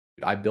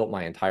I built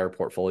my entire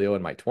portfolio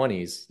in my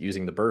 20s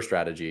using the BRRRR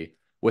strategy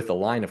with a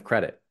line of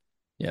credit.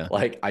 Yeah.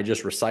 Like I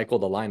just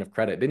recycled a line of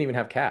credit. Didn't even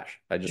have cash.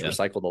 I just Yeah.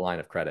 recycled a line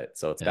of credit.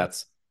 So Yeah.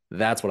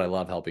 that's what I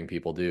love helping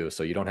people do.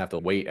 So you don't have to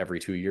wait every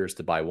 2 years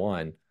to buy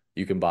one.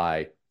 You can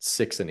buy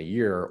six in a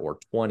year or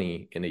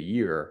 20 in a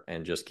year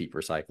and just keep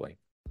recycling.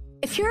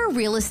 If you're a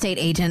real estate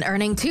agent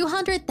earning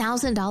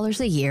 $200,000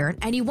 a year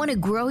and you want to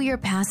grow your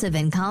passive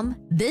income,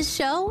 this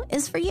show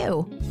is for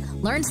you.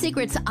 Learn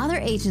secrets other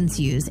agents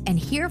use and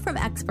hear from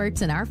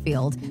experts in our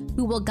field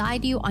who will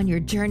guide you on your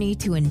journey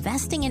to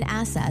investing in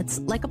assets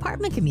like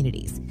apartment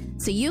communities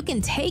so you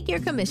can take your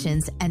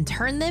commissions and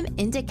turn them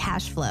into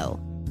cash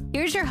flow.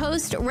 Here's your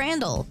host,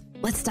 Randall.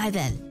 Let's dive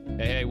in.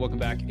 Hey, welcome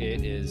back.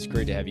 It is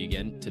great to have you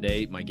again.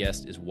 Today, my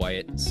guest is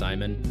Wyatt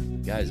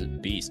Simon. Guy's a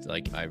beast.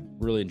 Like, I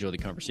really enjoy the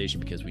conversation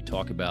because we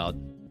talk about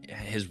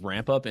his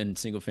ramp up in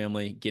single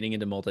family, getting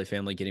into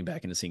multifamily, getting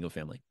back into single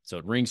family. So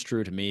it rings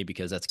true to me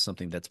because that's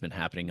something that's been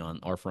happening on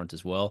our front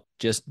as well,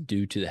 just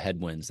due to the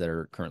headwinds that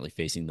are currently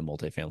facing the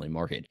multifamily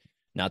market.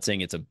 Not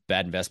saying it's a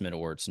bad investment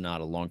or it's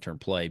not a long-term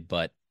play,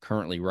 but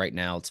currently right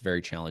now it's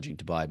very challenging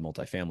to buy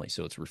multifamily.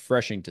 So it's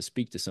refreshing to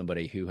speak to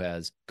somebody who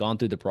has gone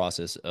through the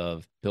process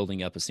of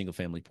building up a single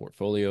family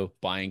portfolio,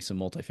 buying some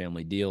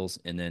multifamily deals,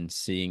 and then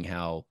seeing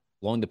how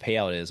long the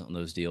payout is on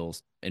those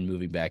deals and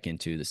moving back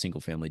into the single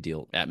family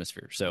deal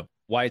atmosphere. So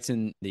Wyatt's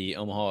in the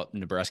Omaha,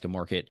 Nebraska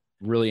market.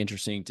 Really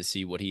interesting to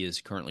see what he is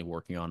currently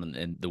working on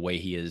and the way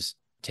he is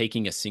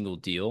taking a single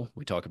deal.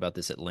 We talk about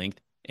this at length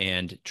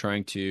and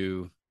trying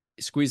to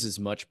squeeze as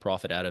much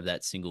profit out of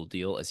that single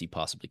deal as he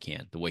possibly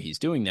can. The way he's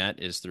doing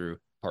that is through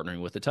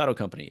partnering with a title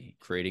company,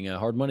 creating a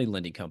hard money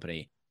lending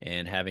company,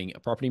 and having a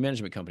property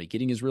management company,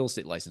 getting his real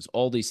estate license,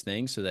 all these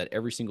things so that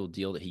every single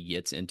deal that he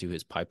gets into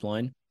his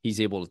pipeline,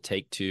 he's able to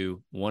take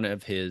to one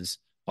of his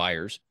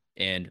buyers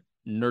and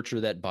nurture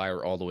that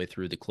buyer all the way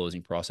through the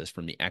closing process,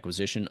 from the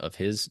acquisition of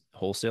his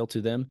wholesale to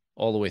them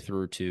all the way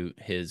through to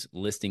his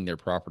listing their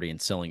property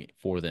and selling it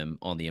for them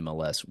on the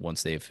MLS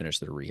once they have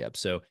finished their rehab.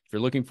 So if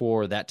you're looking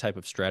for that type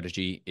of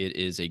strategy, it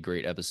is a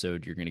great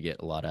episode. You're going to get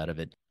a lot out of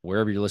it.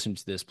 Wherever you're listening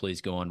to this, please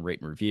go on,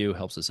 rate and review.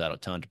 Helps us out a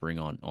ton to bring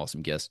on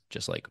awesome guests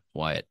just like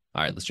Wyatt.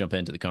 All right, let's jump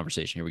into the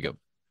conversation. Here we go.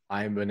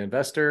 I'm an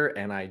investor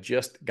and I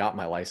just got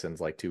my license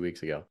like 2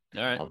 weeks ago.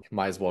 All right.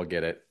 Might as well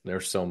get it.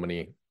 There's so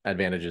many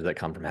advantages that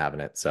come from having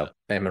it. So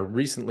I'm a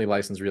recently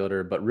licensed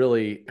realtor, but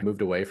really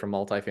moved away from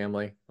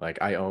multifamily.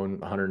 Like I own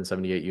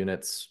 178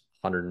 units,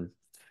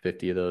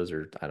 150 of those,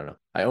 or I don't know.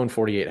 I own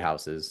 48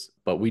 houses,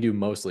 but we do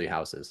mostly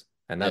houses.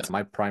 And that's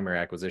my primary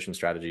acquisition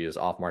strategy is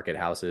off-market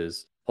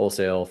houses,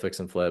 wholesale,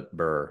 fix and flip,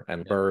 BRRRR.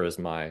 And BRRRR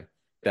is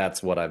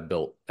that's what I've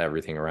built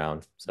everything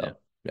around. So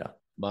yeah.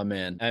 My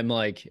man. I'm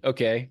like,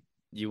 okay,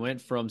 you went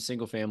from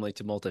single family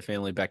to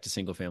multifamily back to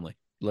single family.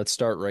 Let's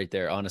start right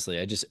there.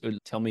 Honestly,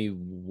 tell me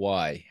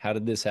why. How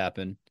did this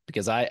happen?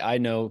 Because I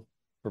know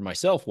for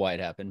myself why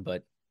it happened,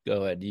 but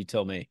go ahead. You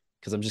tell me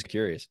because I'm just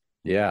curious.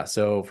 Yeah.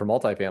 So for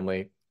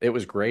multifamily, it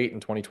was great in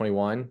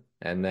 2021.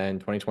 And then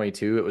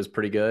 2022, it was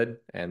pretty good.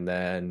 And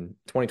then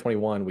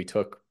 2021, we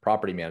took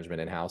property management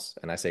in-house.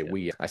 And I say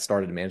I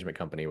started a management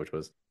company, which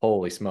was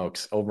holy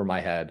smokes over my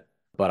head.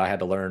 But I had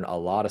to learn a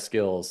lot of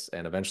skills.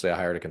 And eventually I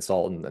hired a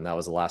consultant. And that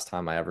was the last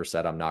time I ever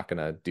said I'm not going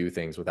to do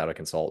things without a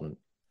consultant.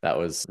 That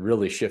was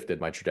really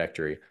shifted my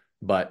trajectory.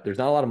 But there's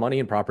not a lot of money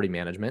in property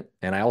management.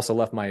 And I also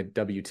left my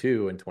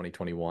W-2 in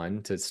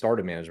 2021 to start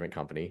a management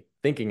company,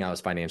 thinking I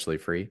was financially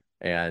free.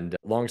 And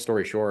long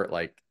story short,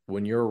 like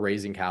when you're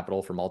raising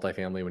capital for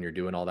multifamily, when you're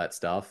doing all that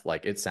stuff,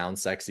 like it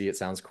sounds sexy, it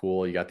sounds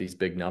cool. You got these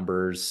big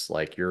numbers,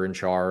 like you're in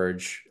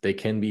charge. They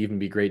can even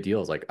be great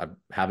deals. Like I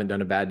haven't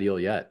done a bad deal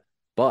yet,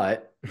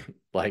 but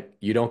like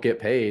you don't get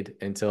paid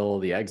until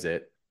the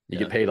exit. You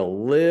get paid a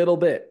little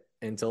bit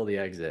until the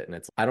exit. And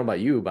I don't know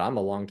about you, but I'm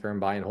a long-term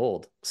buy and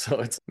hold.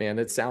 So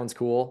it sounds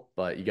cool,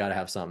 but you got to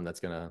have something that's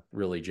going to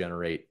really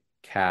generate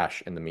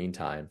cash in the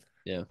meantime.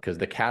 Yeah. Because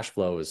the cash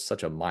flow is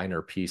such a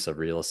minor piece of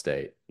real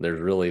estate.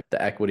 There's really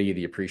the equity,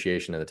 the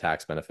appreciation, and the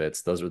tax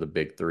benefits. Those are the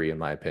big three, in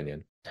my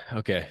opinion.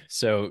 Okay.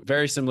 So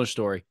very similar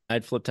story.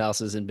 I'd flipped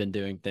houses and been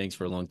doing things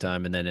for a long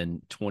time. And then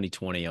in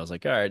 2020, I was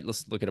like, all right,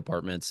 let's look at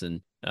apartments.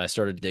 And I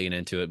started digging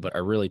into it, but I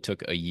really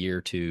took a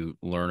year to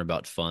learn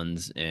about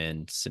funds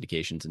and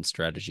syndications and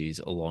strategies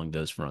along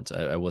those fronts.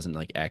 I wasn't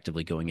like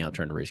actively going out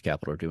trying to raise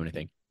capital or do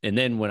anything. And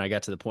then when I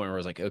got to the point where I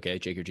was like, okay,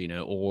 Jake or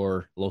Gino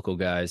or local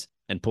guys,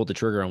 and pulled the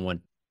trigger on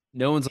one,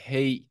 no one's like,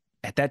 hey,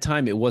 at that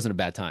time, it wasn't a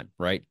bad time,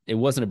 right? It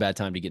wasn't a bad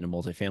time to get into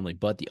multifamily,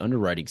 but the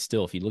underwriting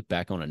still, if you look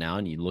back on it now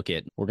and you look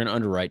at, we're going to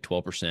underwrite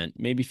 12%,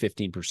 maybe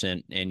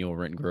 15% annual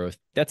rent growth.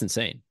 That's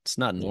insane. It's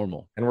not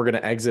normal. And we're going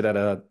to exit at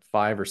a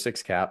 5 or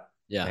 6 cap.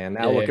 Yeah. And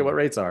now look at what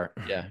rates are.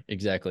 Yeah,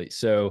 exactly.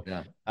 So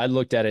I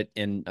looked at it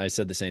and I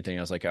said the same thing.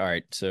 I was like, all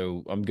right,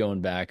 so I'm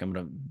going back. I'm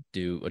going to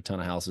do a ton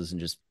of houses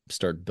and just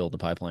start building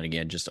the pipeline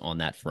again, just on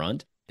that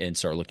front, and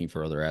start looking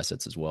for other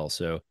assets as well.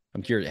 So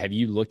I'm curious, have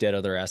you looked at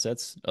other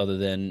assets other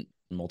than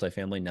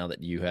multifamily now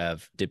that you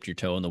have dipped your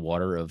toe in the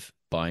water of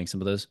buying some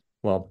of those?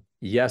 Well,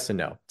 yes and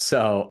no.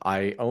 So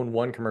I own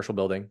one commercial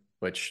building,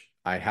 which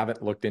I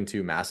haven't looked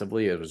into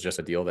massively. It was just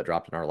a deal that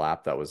dropped in our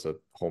lap that was a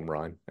home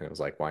run. And it was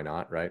like, why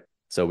not? Right.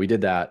 So we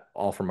did that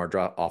all from our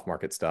off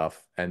market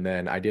stuff. And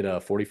then I did a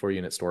 44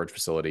 unit storage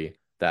facility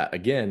that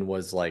again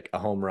was like a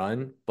home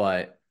run,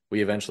 but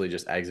we eventually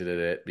just exited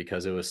it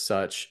because it was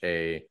such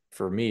a,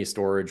 for me,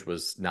 storage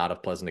was not a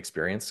pleasant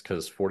experience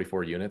because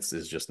 44 units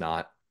is just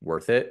not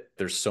worth it.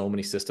 There's so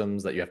many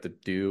systems that you have to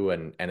do.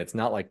 And it's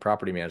not like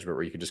property management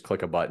where you can just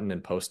click a button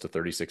and post to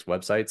 36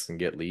 websites and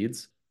get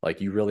leads. Like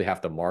you really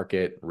have to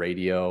market,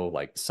 radio,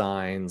 like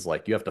signs,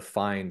 like you have to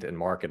find and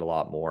market a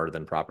lot more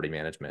than property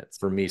management.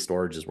 For me,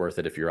 storage is worth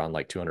it if you're on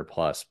like 200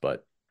 plus,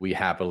 but we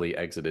happily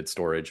exited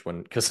storage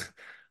because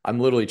I'm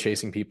literally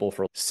chasing people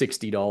for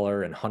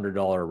 $60 and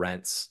 $100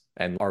 rents,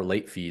 and our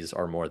late fees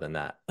are more than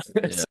that.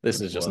 Yeah. This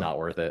is just not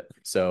worth it.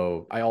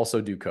 So I also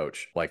do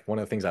coach. Like one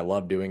of the things I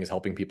love doing is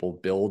helping people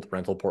build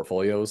rental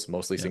portfolios,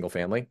 mostly single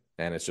family.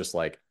 And it's just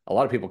like a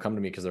lot of people come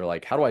to me because they're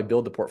like, how do I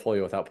build the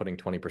portfolio without putting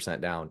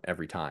 20% down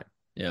every time?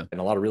 Yeah.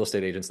 And a lot of real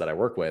estate agents that I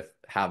work with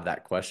have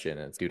that question.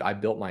 And it's, dude, I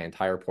built my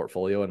entire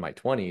portfolio in my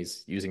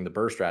 20s using the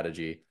BRRRR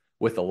strategy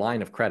with a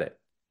line of credit.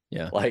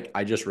 Yeah. Like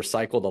I just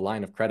recycled a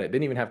line of credit.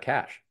 Didn't even have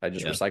cash. I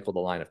just recycled a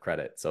line of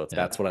credit. So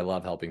that's what I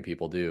love helping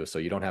people do. So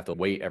you don't have to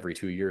wait every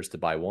 2 years to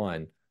buy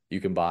one. You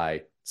can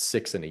buy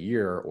 6 in a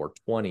year or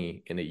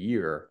 20 in a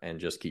year and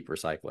just keep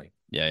recycling.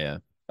 Yeah. Yeah.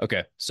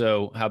 Okay.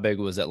 So how big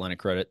was that line of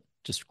credit?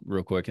 Just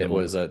real quick. It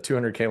was a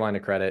 200K line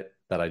of credit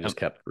that I just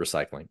kept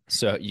recycling.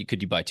 So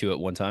could you buy two at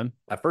one time?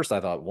 At first I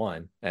thought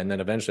one, and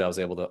then eventually I was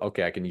able to,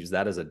 okay, I can use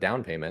that as a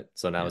down payment.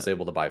 So now I was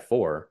able to buy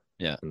 4.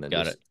 Yeah. And then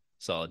got it.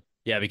 Solid.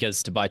 Yeah,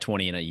 because to buy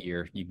 20 in a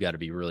year, you've got to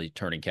be really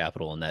turning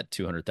capital, and that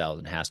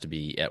 200,000 has to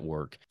be at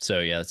work. So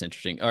yeah, that's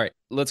interesting. All right,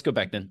 let's go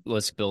back then.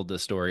 Let's build the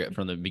story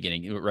from the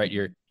beginning. Right,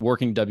 you're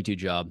working W-2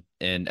 job,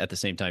 and at the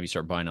same time, you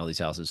start buying all these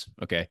houses.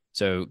 Okay,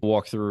 so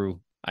walk through.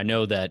 I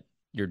know that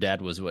your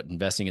dad was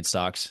investing in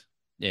stocks,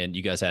 and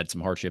you guys had some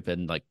hardship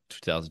in like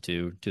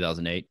 2002,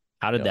 2008.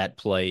 How did that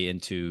play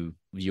into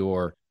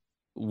your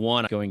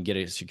going and get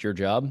a secure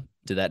job?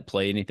 Did that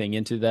play anything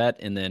into that?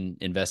 And then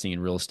investing in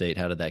real estate,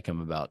 how did that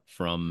come about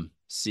from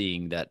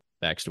seeing that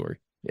backstory?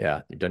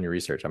 Yeah, you've done your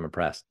research. I'm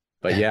impressed.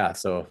 But yeah,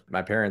 so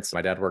my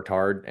dad worked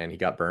hard and he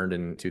got burned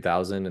in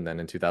 2000. And then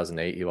in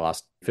 2008, he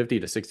lost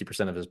 50 to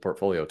 60% of his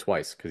portfolio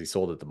twice because he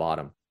sold at the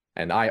bottom.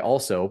 And I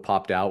also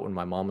popped out when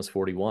my mom was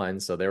 41.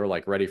 So they were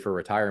like ready for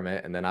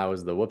retirement. And then I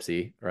was the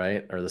whoopsie,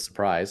 right? Or the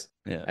surprise.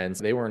 Yeah. And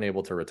so they weren't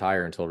able to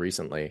retire until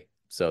recently.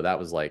 So that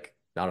was like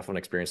not a fun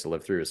experience to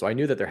live through. So I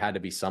knew that there had to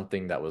be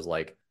something that was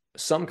like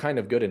some kind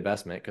of good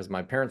investment because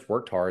my parents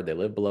worked hard. They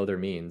lived below their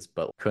means,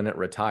 but couldn't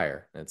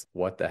retire. It's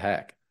what the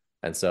heck?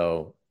 And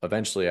so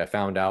eventually I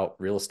found out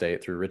real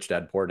estate through Rich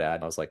Dad, Poor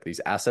Dad. I was like, these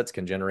assets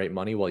can generate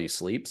money while you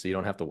sleep, so you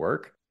don't have to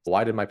work.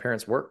 Why did my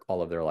parents work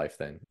all of their life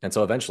then? And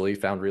so eventually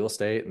found real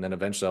estate. And then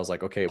eventually I was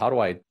like, okay, how do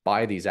I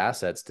buy these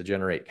assets to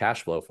generate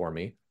cash flow for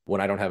me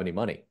when I don't have any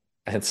money?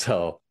 And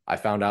so I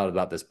found out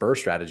about this BRRRR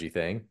strategy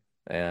thing.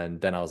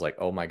 And then I was like,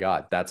 oh my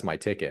God, that's my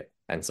ticket.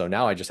 And so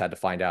now I just had to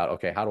find out,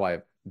 okay, how do I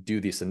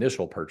do this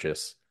initial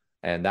purchase?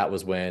 And that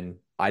was when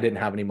I didn't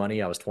have any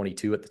money. I was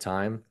 22 at the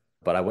time,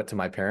 but I went to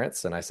my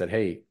parents and I said,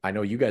 hey, I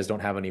know you guys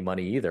don't have any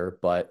money either,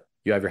 but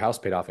you have your house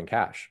paid off in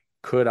cash.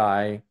 Could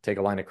I take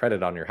a line of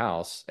credit on your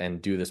house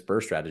and do this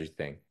BRRRR strategy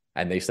thing?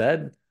 And they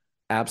said,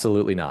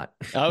 absolutely not.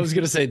 I was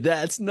going to say,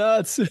 that's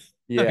nuts.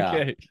 Yeah.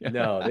 Okay.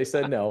 No, they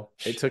said no.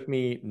 It took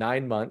me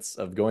 9 months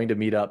of going to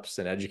meetups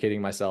and educating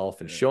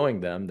myself and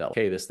showing them that,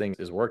 okay, this thing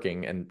is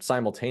working. And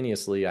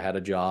simultaneously, I had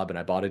a job and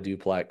I bought a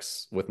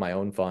duplex with my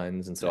own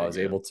funds. And so I was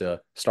able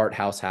to start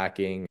house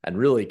hacking and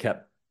really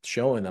kept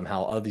showing them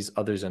how all these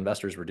other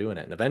investors were doing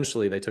it. And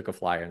eventually they took a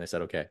flyer and they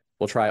said, okay,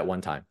 we'll try it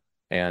one time.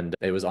 And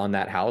it was on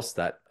that house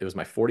that it was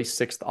my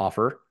 46th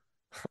offer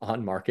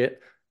on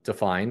market to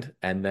find.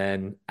 And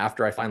then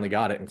after I finally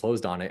got it and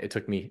closed on it, it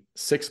took me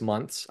 6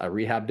 months. I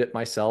rehabbed it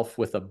myself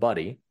with a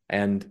buddy.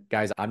 And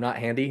guys, I'm not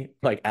handy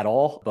like at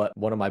all, but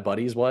one of my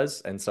buddies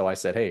was. And so I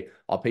said, hey,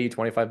 I'll pay you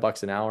 25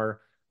 bucks an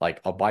hour.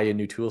 Like I'll buy you a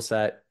new tool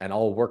set and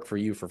I'll work for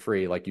you for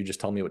free. Like you just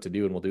tell me what to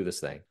do and we'll do this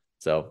thing.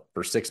 So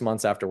for 6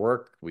 months after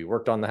work, we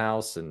worked on the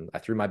house and I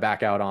threw my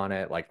back out on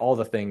it. Like all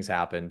the things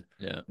happened,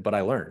 but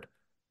I learned.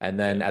 And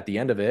then at the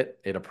end of it,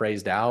 it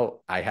appraised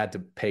out. I had to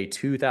pay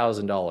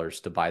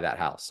 $2,000 to buy that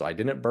house. So I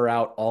didn't burr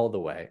out all the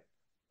way,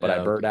 but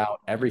I burred out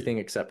everything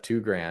except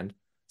 $2,000.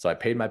 So I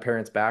paid my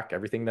parents back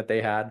everything that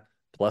they had.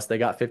 Plus they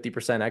got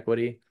 50%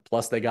 equity.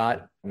 Plus they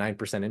got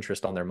 9%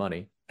 interest on their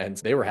money. And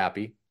they were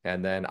happy.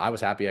 And then I was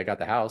happy I got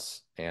the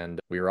house and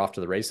we were off to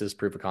the races,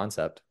 proof of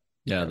concept.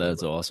 Yeah,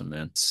 that's awesome,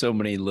 man. So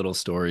many little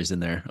stories in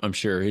there. I'm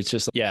sure it's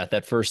just,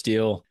 that first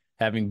deal,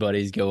 having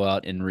buddies go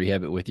out and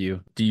rehab it with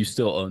you. Do you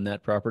still own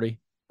that property?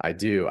 I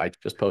do. I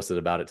just posted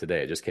about it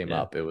today. It just came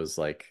up. It was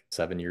like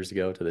 7 years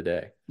ago to the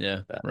day.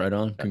 Yeah. Right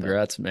on.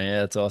 Congrats, man. Yeah,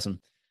 that's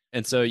awesome.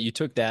 And so you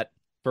took that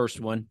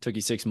first one, took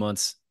you 6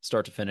 months,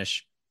 start to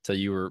finish, till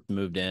you were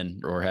moved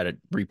in or had it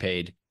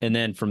repaid. And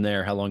then from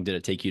there, how long did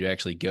it take you to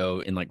actually go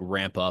and like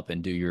ramp up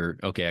and do your,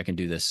 okay, I can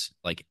do this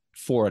like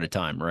 4 at a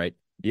time, right?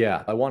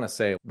 Yeah, I want to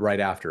say right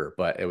after,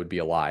 but it would be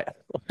a lie.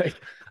 Like,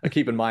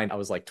 keep in mind, I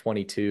was like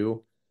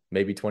 22,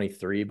 maybe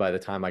 23 by the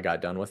time I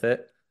got done with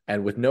it,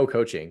 and with no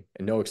coaching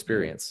and no Yeah.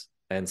 experience.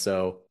 And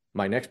so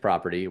my next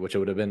property, which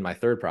would have been my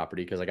third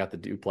property, because I got the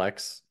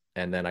duplex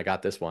and then I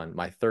got this one,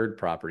 my third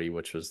property,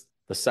 which was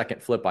the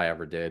second flip I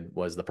ever did,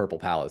 was the Purple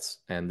Palace.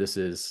 And this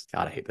is,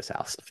 God, I hate this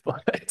house,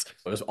 but it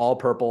was all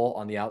purple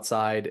on the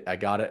outside. I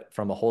got it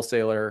from a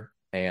wholesaler.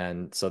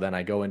 And so then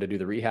I go in to do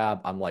the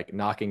rehab. I'm like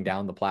knocking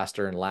down the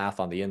plaster and lath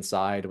on the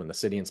inside when the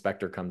city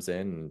inspector comes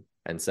in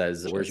and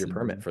says, "Where's Checks your in.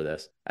 permit for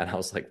this?" And I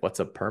was like, "What's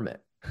a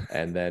permit?"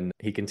 And then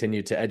he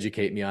continued to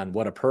educate me on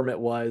what a permit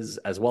was,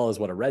 as well as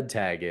what a red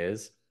tag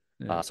is.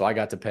 Yeah. So I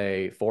got to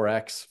pay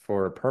 4x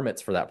for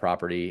permits for that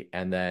property.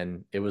 And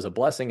then it was a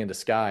blessing in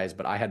disguise,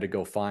 but I had to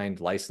go find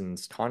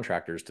licensed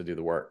contractors to do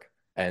the work.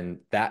 And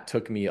that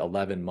took me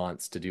 11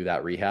 months to do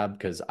that rehab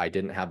because I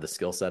didn't have the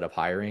skill set of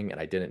hiring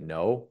and I didn't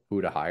know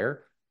who to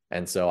hire.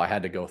 And so I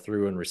had to go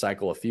through and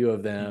recycle a few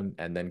of them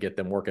and then get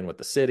them working with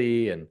the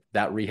city. And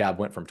that rehab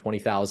went from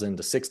 20,000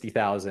 to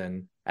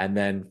 60,000. And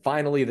then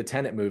finally the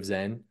tenant moves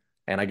in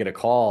and I get a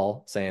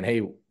call saying,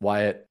 "Hey,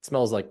 Wyatt, it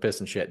smells like piss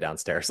and shit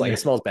downstairs. Like, Yeah. it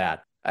smells bad."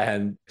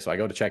 And so I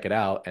go to check it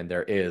out and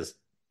there is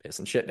piss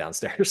and shit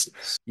downstairs.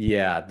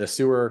 Yeah, the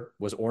sewer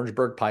was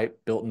Orangeburg pipe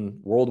built in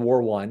World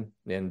War One,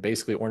 and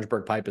basically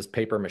Orangeburg pipe is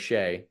paper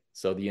mache.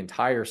 So the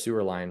entire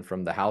sewer line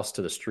from the house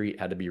to the street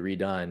had to be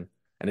redone.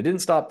 And it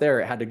didn't stop there.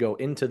 It had to go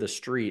into the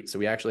street. So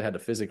we actually had to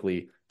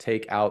physically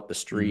take out the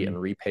street and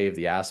repave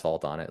the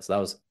asphalt on it. So that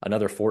was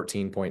another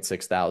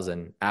 14.6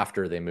 thousand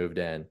after they moved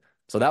in.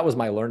 So that was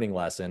my learning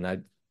lesson.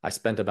 I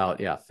spent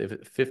about, yeah,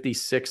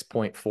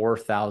 $56.4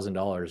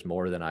 thousand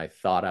more than I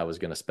thought I was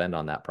going to spend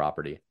on that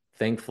property.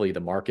 Thankfully, the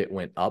market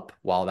went up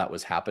while that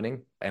was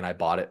happening and I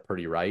bought it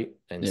pretty right.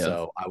 And Yeah.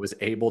 so I was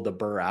able to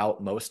burr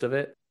out most of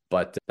it.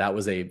 But that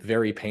was a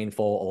very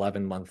painful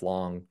 11-month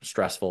long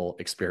stressful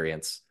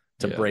experience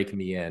to Yeah. break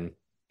me in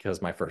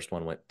because my first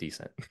one went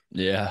decent.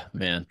 Yeah,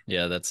 man.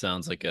 Yeah, that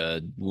sounds like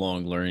a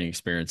long learning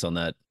experience on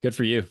that. Good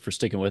for you for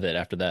sticking with it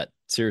after that.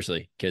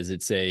 Seriously, because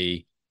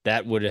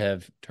that would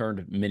have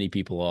turned many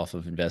people off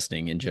of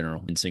investing in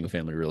general in single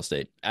family real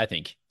estate, I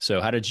think.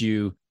 So, how did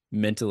you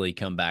mentally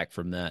come back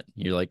from that?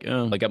 You're like,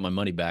 "Oh, I got my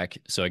money back."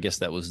 So, I guess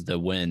that was the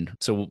win.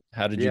 So,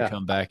 how did you Yeah.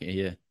 come back?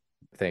 Yeah.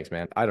 Thanks,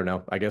 man. I don't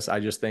know. I guess I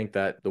just think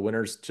that the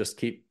winners just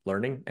keep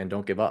learning and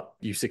don't give up.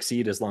 You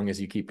succeed as long as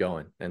you keep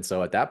going. And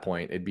so at that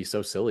point, it'd be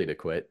so silly to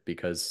quit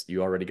because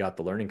you already got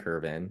the learning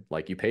curve in.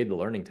 Like, you paid the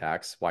learning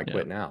tax. Why Yeah.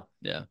 quit now?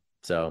 Yeah.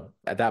 So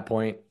at that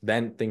point,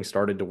 then things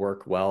started to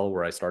work well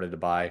where I started to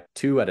buy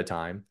two at a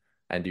time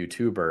and do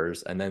two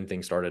BRRRRs. And then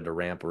things started to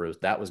ramp where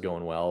that was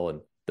going well. And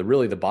the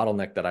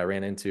bottleneck that I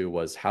ran into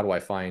was, how do I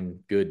find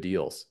good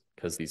deals?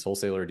 Because these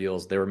wholesaler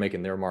deals, they were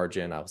making their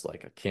margin. I was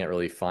like, I can't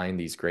really find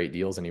these great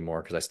deals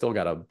anymore because I still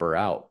got to burr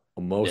out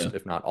most, Yeah.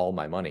 if not all,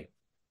 my money.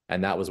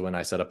 And that was when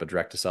I set up a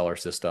direct to seller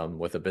system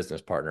with a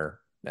business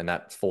partner. And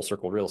that's full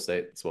circle real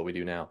estate. It's what we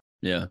do now.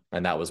 Yeah.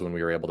 And that was when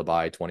we were able to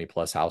buy 20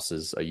 plus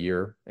houses a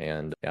year.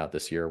 And yeah,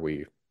 this year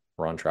we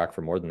were on track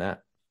for more than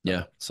that.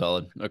 Yeah.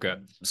 Solid. Okay.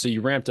 So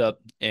you ramped up,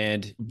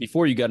 and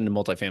before you got into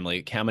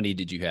multifamily, how many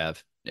did you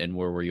have and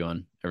where were you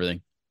on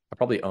everything? I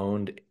probably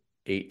owned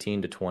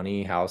 18 to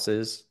 20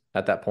 houses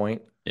at that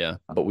point, Yeah.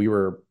 but we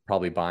were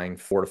probably buying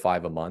 4 to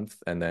 5 a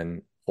month and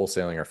then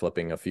wholesaling or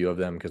flipping a few of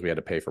them because we had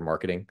to pay for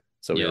marketing.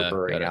 So we were Yeah. Got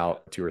burring it.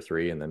 out 2 or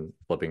 3 and then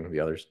flipping the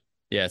others.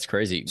 Yeah. It's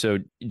crazy. So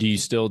do you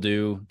still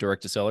do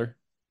direct to seller?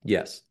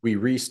 Yes, we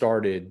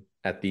restarted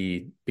at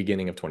the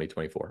beginning of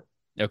 2024.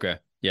 Okay.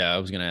 Yeah, I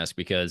was going to ask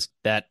because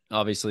that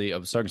obviously, I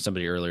was talking to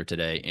somebody earlier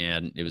today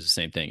and it was the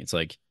same thing. It's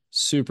like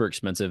super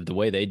expensive. The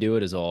way they do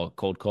it is all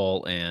cold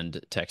call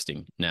and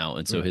texting now.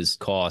 And so his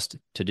cost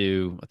to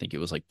do, I think it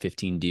was like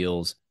 15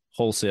 deals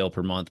wholesale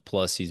per month,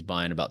 plus he's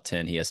buying about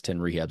 10. He has 10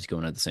 rehabs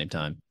going at the same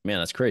time. Man,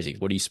 that's crazy.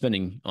 What are you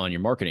spending on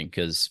your marketing?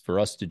 Because for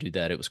us to do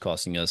that, it was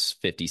costing us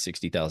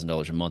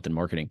 $50,000-$60,000 a month in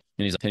marketing.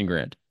 And he's like 10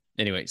 grand.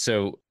 Anyway,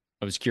 so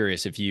I was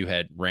curious if you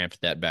had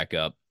ramped that back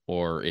up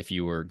or if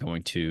you were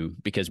going to,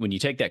 because when you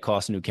take that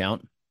cost into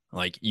account,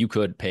 like you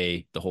could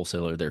pay the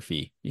wholesaler their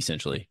fee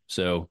essentially.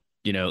 So,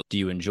 do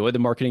you enjoy the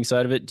marketing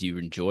side of it? Do you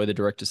enjoy the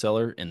direct to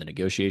seller and the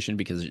negotiation?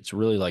 Because it's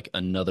really like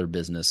another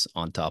business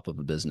on top of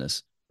a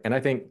business. And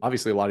I think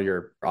obviously a lot of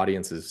your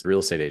audience is real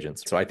estate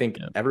agents. So I think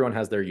everyone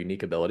has their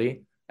unique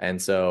ability.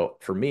 And so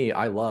for me,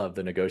 I love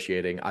the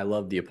negotiating. I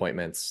love the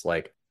appointments.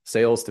 Like,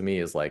 sales to me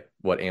is like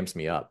what amps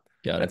me up.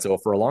 And so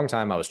for a long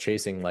time, I was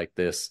chasing like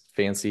this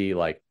fancy,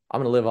 like, I'm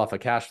going to live off of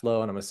cash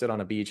flow and I'm going to sit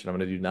on a beach and I'm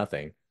going to do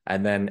nothing.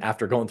 And then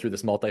after going through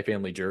this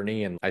multifamily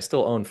journey, and I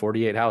still own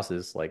 48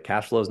 houses, like,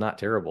 cash flow is not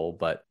terrible,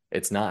 but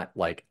it's not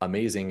like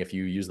amazing if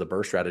you use the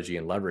BRRRR strategy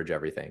and leverage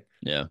everything.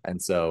 Yeah.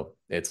 And so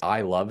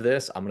I love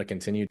this. I'm going to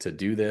continue to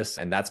do this.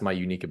 And that's my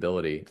unique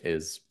ability,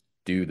 is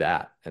do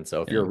that. And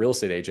so if you're a real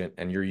estate agent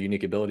and your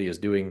unique ability is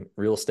doing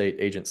real estate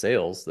agent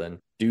sales, then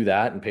do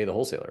that and pay the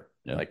wholesaler.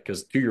 Like,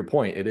 because to your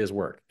point, it is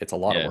work. It's a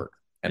lot of work.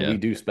 And we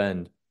do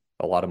spend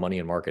a lot of money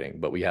in marketing,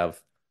 but we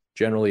have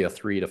generally a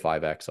 3 to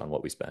 5x on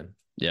what we spend.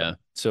 Yeah.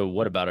 So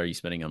what about are you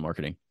spending on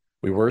marketing?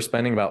 We were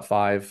spending about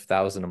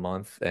 5,000 a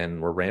month,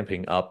 and we're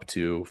ramping up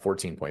to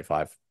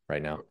 14.5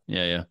 right now.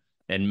 Yeah, yeah.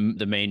 And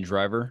the main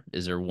driver,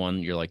 is there one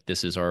you're like,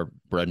 this is our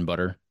bread and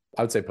butter?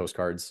 I would say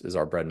postcards is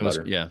our bread and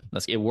butter. Yeah,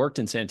 it worked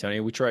in San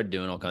Antonio. We tried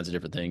doing all kinds of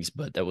different things,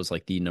 but that was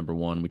like the number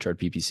one. We tried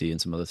PPC and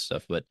some other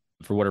stuff, but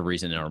for whatever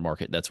reason in our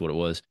market, that's what it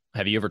was.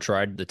 Have you ever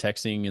tried the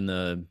texting and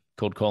the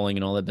cold calling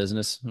and all that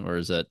business, or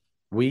is that?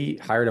 We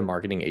hired a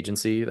marketing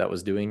agency that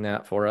was doing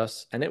that for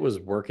us, and it was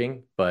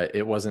working, but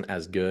it wasn't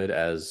as good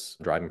as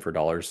driving for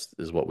dollars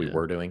is what we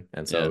were doing.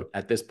 And so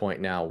at this point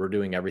now, we're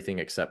doing everything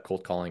except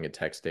cold calling and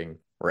texting.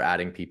 We're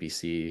adding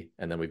PPC,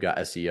 and then we've got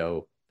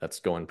SEO that's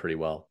going pretty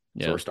well.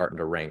 So we're starting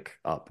to rank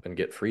up and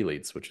get free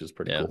leads, which is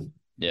pretty cool.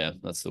 Yeah,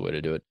 that's the way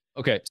to do it.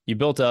 Okay, you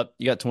built up,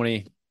 you got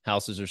 20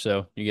 houses or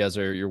so.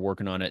 You're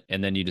working on it,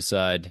 and then you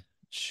decide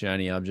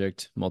shiny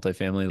object,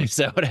 multifamily. Is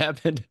that what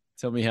happened?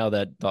 Tell me how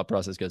that thought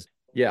process goes.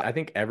 Yeah, I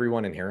think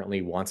everyone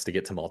inherently wants to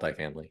get to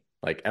multifamily.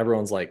 Like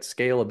everyone's like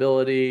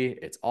scalability,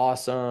 it's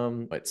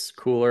awesome, it's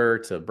cooler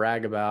to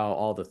brag about,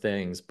 all the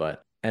things.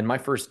 And my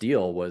first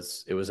deal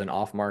it was an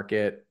off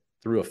market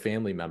through a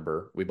family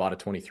member. We bought a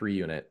 23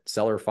 unit,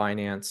 seller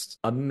financed,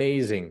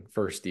 amazing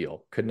first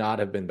deal. Could not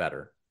have been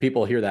better.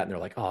 People hear that and they're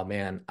like, oh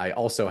man, I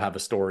also have a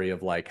story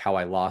of like how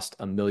I lost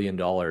 $1 million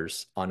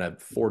on a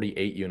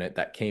 48 unit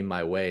that came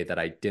my way that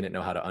I didn't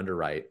know how to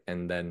underwrite.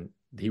 And then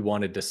he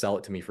wanted to sell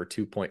it to me for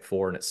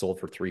 2.4 and it sold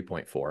for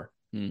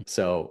 3.4.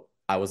 So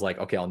I was like,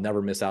 okay, I'll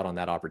never miss out on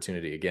that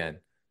opportunity again.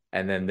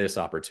 And then this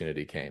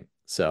opportunity came.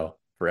 So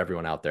for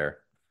everyone out there,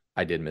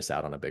 I did miss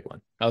out on a big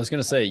one. I was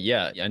going to say,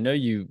 yeah, I know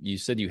you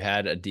said you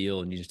had a deal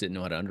and you just didn't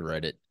know how to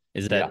underwrite it.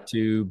 Is it at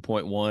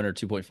 2.1 or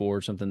 2.4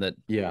 or something that?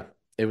 Yeah,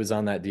 it was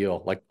on that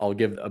deal. Like I'll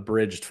give a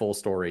abridged full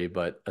story,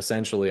 but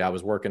essentially I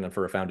was working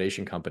for a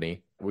foundation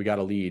company. We got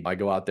a lead. I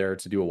go out there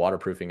to do a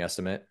waterproofing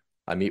estimate.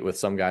 I meet with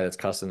some guy that's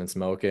cussing and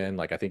smoking.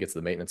 Like I think it's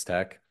the maintenance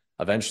tech.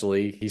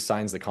 Eventually he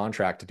signs the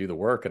contract to do the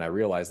work. And I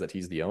realize that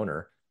he's the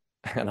owner.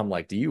 And I'm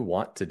like, do you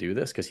want to do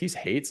this? Because he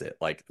hates it.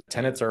 Like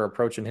tenants are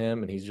approaching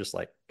him and he's just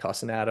like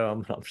cussing at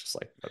them. And I'm just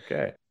like,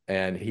 okay.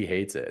 And he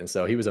hates it. And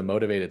so he was a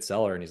motivated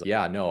seller. And he's like,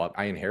 yeah, no,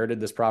 I inherited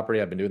this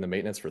property. I've been doing the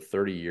maintenance for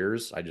 30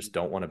 years. I just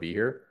don't want to be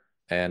here.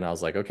 And I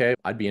was like, okay,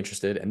 I'd be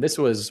interested. And this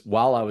was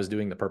while I was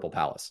doing the Purple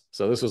Palace.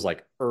 So this was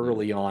like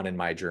early on in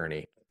my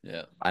journey.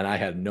 Yeah. And I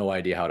had no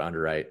idea how to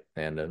underwrite.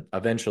 And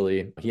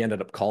eventually he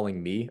ended up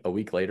calling me a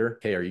week later.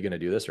 Hey, are you going to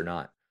do this or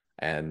not?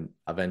 And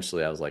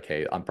eventually I was like,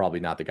 hey, I'm probably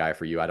not the guy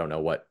for you. I don't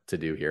know what to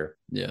do here.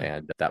 Yeah.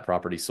 And that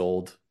property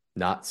sold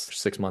not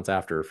 6 months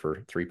after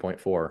for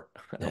 3.4.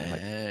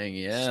 Dang,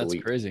 yeah, that's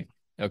crazy.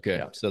 Okay.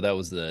 Yeah. So that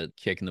was the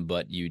kick in the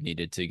butt you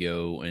needed to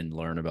go and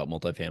learn about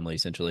multifamily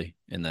essentially.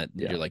 And that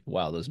you're like,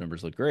 wow, those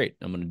numbers look great.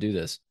 I'm going to do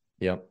this.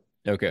 Yep.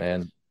 Okay.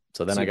 And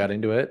so then I got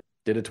into it,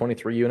 did a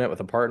 23 unit with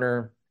a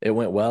partner. It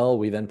went well.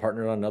 We then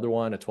partnered on another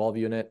one, a 12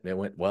 unit. And it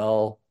went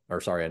well. Or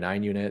sorry, a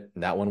 9 unit,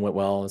 and that one went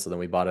well. And so then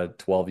we bought a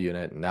 12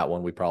 unit, and that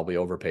one we probably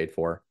overpaid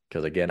for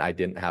because again, I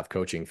didn't have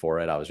coaching for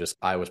it. I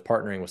was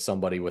partnering with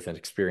somebody with an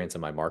experience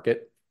in my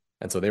market.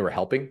 And so they were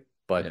helping,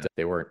 but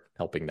they weren't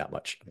helping that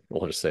much.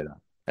 We'll just say that.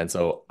 And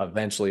so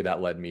eventually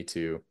that led me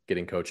to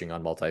getting coaching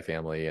on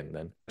multifamily and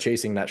then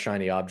chasing that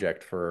shiny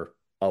object for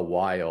a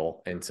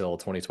while until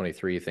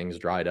 2023, things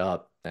dried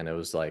up. And it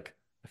was like,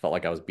 I felt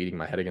like I was beating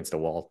my head against a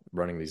wall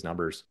running these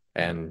numbers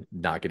and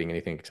not getting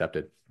anything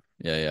accepted.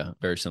 Yeah.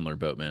 Very similar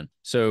boat, man.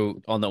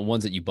 So on the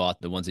ones that you bought,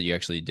 the ones that you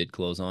actually did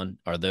close on,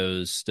 are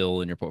those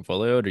still in your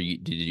portfolio or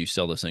did you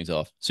sell those things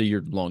off? So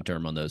you're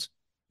long-term on those?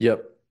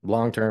 Yep.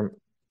 Long-term.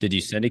 Did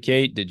you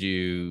syndicate? Did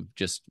you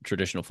just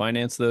traditional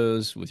finance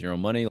those with your own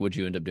money? What'd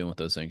you end up doing with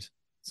those things?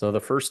 So the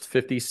first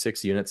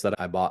 56 units that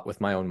I bought with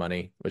my own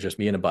money was just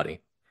me and a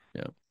buddy.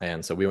 Yeah.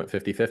 And so we went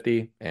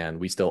 50-50 and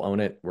we still own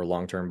it. We're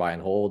long-term buy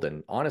and hold.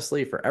 And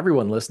honestly, for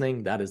everyone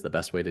listening, that is the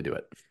best way to do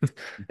it,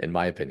 in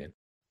my opinion.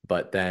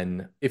 But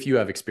then if you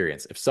have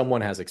experience, if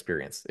someone has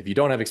experience, if you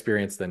don't have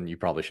experience, then you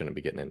probably shouldn't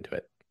be getting into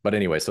it. But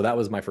anyway, so that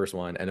was my first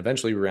one. And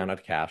eventually we ran out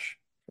of cash,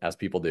 as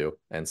people do.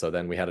 And so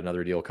then we had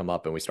another deal come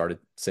up and we started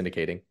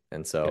syndicating.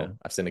 And so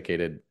I've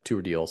syndicated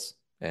 2 deals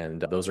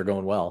and those are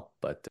going well,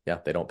 but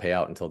they don't pay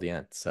out until the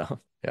end. So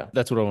yeah.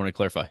 That's what I want to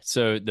clarify.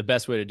 So the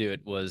best way to do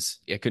it was,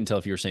 I couldn't tell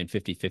if you were saying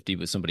 50-50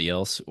 with somebody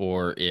else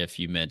or if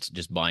you meant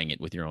just buying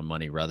it with your own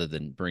money rather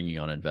than bringing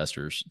on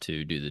investors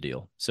to do the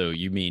deal. So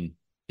you mean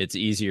it's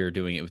easier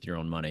doing it with your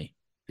own money?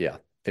 Yeah.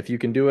 If you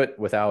can do it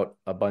without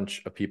a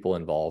bunch of people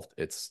involved,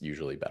 it's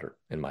usually better,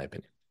 in my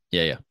opinion.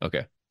 Yeah.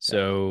 Okay.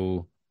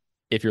 So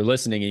if you're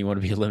listening and you want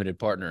to be a limited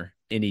partner,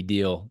 any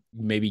deal,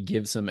 maybe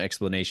give some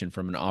explanation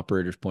from an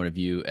operator's point of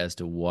view as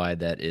to why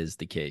that is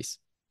the case.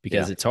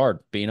 Because it's hard.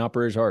 Being an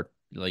operator is hard.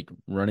 Like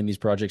running these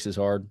projects is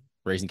hard.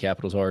 Raising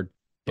capital is hard.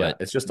 But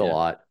it's just a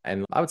lot.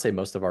 And I would say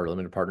most of our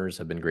limited partners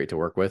have been great to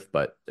work with.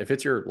 But if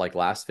it's your like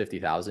last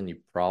 50,000, you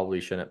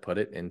probably shouldn't put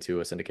it into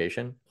a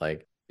syndication.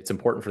 Like it's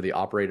important for the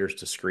operators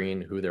to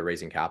screen who they're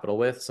raising capital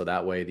with. So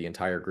that way the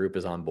entire group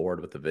is on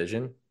board with the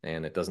vision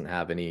and it doesn't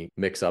have any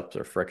mix ups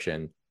or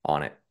friction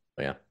on it.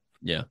 But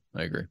Yeah,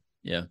 I agree.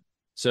 Yeah.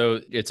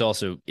 So it's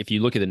also, if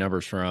you look at the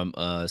numbers from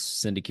a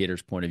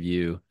syndicator's point of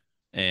view,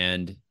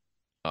 and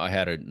I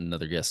had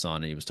another guest on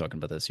and he was talking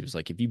about this. He was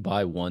like, if you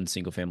buy one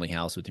single family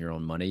house with your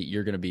own money,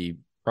 you're going to be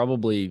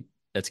probably,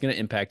 that's going to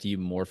impact you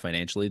more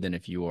financially than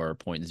if you are a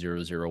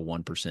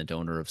 0.001%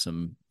 owner of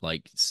some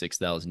like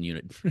 6,000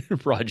 unit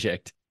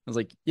project. I was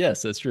like,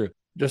 yes, that's true.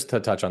 Just to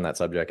touch on that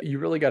subject, you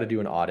really got to do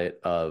an audit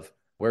of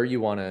where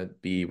you want to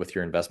be with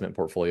your investment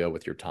portfolio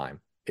with your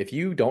time. If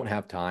you don't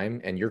have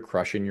time and you're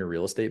crushing your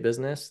real estate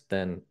business,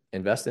 then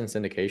invest in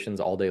syndications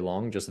all day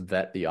long. Just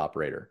vet the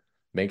operator.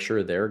 Make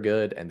sure they're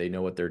good and they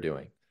know what they're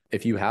doing.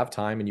 If you have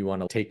time and you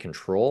want to take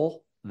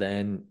control,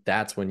 then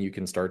that's when you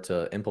can start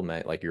to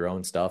implement like your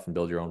own stuff and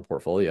build your own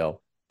portfolio.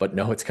 But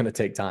no, it's going to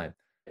take time.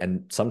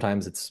 And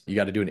sometimes it's you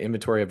got to do an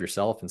inventory of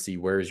yourself and see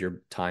where's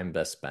your time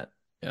best spent.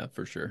 Yeah,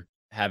 for sure.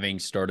 Having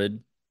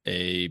started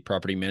a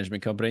property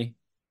management company,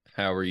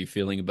 how are you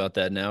feeling about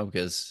that now?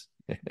 Because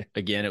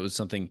again, it was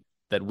something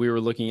that we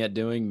were looking at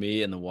doing,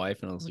 me and the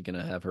wife, and I was going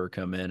to have her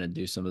come in and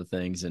do some of the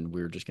things, and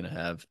we were just going to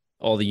have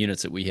all the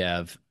units that we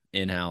have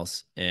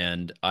in-house.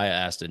 And I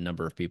asked a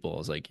number of people, I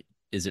was like,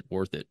 is it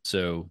worth it?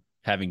 So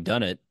having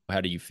done it,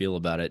 how do you feel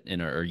about it?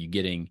 And are you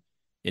getting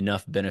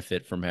enough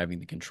benefit from having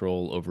the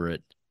control over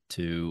it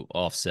to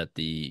offset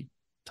the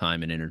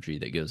time and energy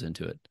that goes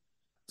into it?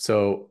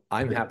 So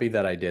I'm happy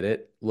that I did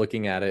it,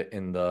 looking at it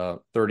in the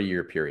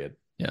 30-year period.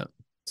 Yeah.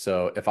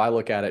 So if I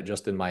look at it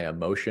just in my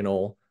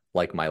emotional,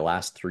 like my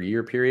last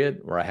 3-year period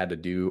where I had to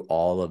do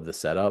all of the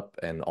setup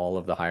and all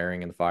of the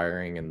hiring and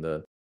firing and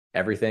the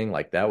everything,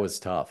 like that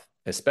was tough,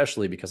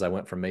 especially because I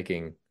went from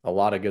making a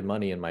lot of good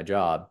money in my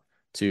job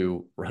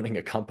to running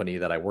a company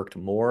that I worked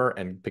more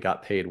and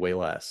got paid way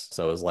less.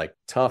 So it was like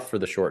tough for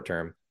the short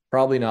term,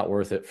 probably not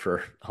worth it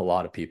for a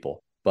lot of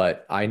people.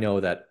 But I know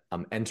that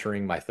I'm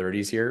entering my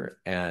 30s here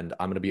and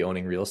I'm going to be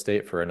owning real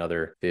estate for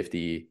another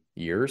 50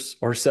 years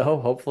or so,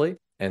 hopefully.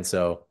 And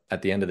so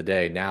at the end of the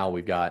day, now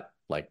we've got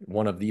like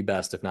one of the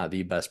best, if not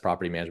the best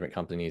property management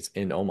companies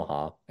in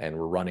Omaha, and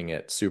we're running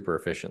it super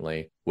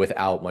efficiently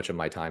without much of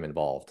my time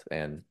involved.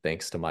 And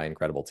thanks to my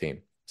incredible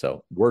team.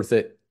 So worth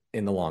it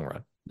in the long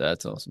run.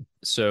 That's awesome.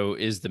 So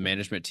is the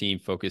management team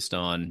focused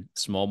on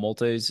small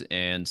multis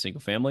and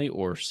single family,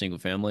 or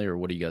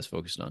what are you guys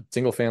focused on?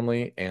 Single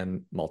family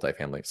and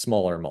multifamily,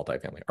 smaller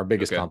multifamily. Our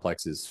biggest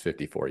complex is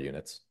 54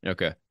 units.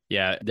 Okay.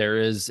 Yeah, there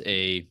is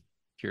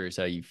curious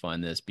how you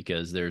find this,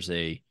 because there's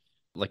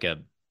like a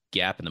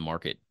gap in the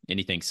market.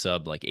 Anything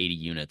sub like 80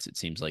 units, it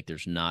seems like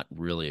there's not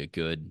really a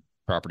good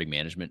property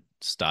management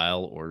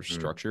style or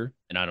structure.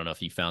 And I don't know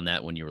if you found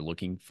that when you were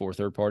looking for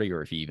third party,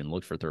 or if you even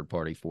looked for third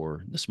party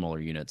for the smaller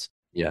units.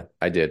 Yeah,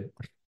 I did.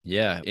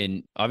 Yeah.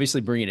 And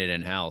obviously bringing it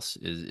in-house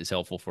is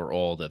helpful for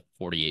all the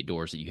 48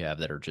 doors that you have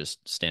that are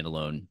just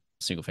standalone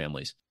single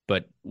families.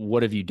 But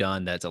what have you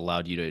done that's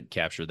allowed you to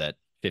capture that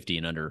 50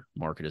 and under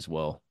market as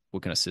well?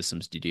 What kind of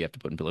systems do you have to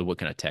put in place? What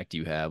kind of tech do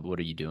you have? What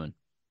are you doing?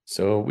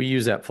 So we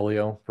use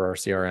AppFolio for our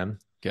CRM.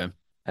 Okay.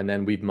 And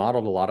then we've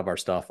modeled a lot of our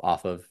stuff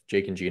off of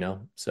Jake and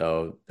Gino.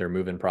 So their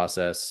move-in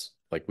process,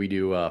 like we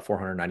do a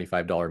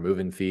 $495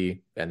 move-in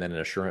fee and then an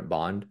assurance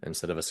bond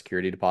instead of a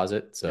security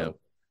deposit. So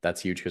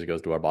that's huge because it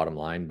goes to our bottom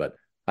line. But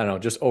I don't know,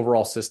 just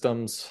overall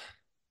systems,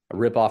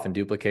 rip off and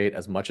duplicate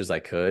as much as I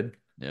could.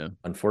 Yeah.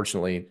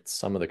 Unfortunately,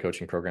 some of the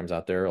coaching programs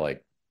out there,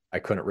 like I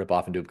couldn't rip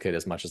off and duplicate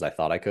as much as I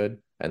thought I could.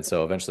 And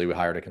so eventually we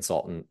hired a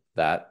consultant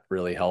that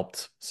really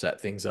helped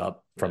set things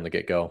up from the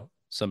get-go.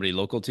 Somebody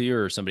local to you,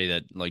 or somebody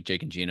that like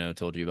Jake and Gino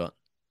told you about?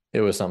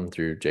 It was something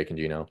through Jake and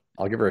Gino.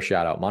 I'll give her a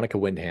shout out. Monica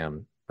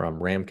Windham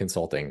from Ram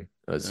Consulting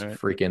was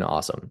freaking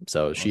awesome.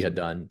 So she had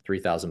done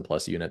 3,000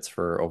 plus units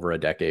for over a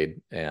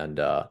decade. And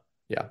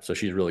so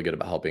she's really good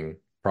about helping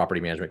property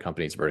management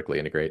companies vertically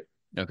integrate.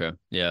 Okay.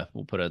 Yeah.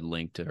 We'll put a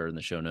link to her in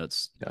the show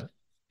notes. Yeah. If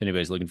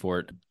anybody's looking for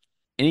it.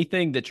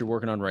 Anything that you're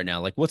working on right now?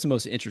 Like, what's the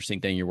most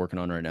interesting thing you're working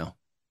on right now?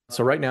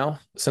 So right now,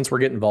 since we're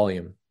getting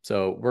volume,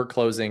 so we're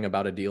closing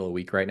about a deal a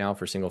week right now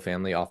for single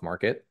family off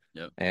market.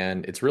 Yep.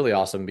 And it's really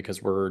awesome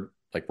because we're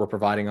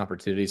providing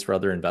opportunities for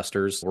other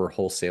investors. We're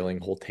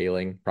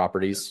wholetailing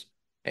properties.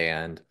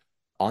 And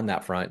on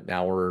that front,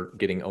 now we're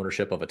getting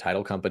ownership of a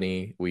title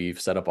company. We've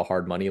set up a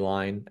hard money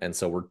line. And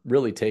so we're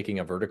really taking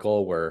a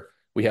vertical where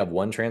we have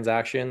one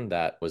transaction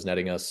that was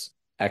netting us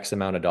X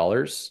amount of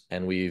dollars,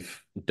 and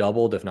we've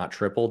doubled, if not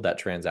tripled, that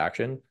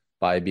transaction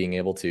by being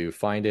able to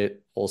find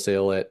it,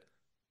 wholesale it,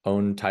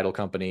 own title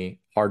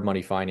company, hard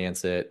money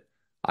finance it.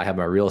 I have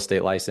my real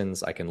estate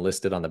license. I can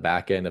list it on the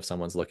back end if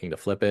someone's looking to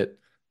flip it.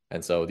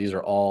 And so these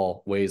are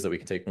all ways that we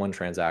can take one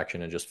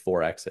transaction and just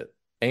 4X it.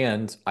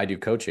 And I do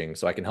coaching,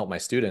 so I can help my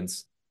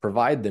students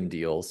provide them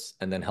deals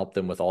and then help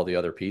them with all the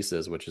other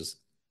pieces,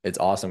 it's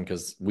awesome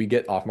because we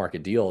get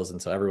off-market deals.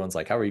 And so everyone's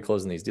like, how are you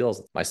closing these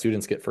deals? My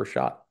students get first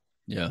shot.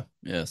 Yeah.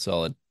 Yeah.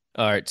 Solid.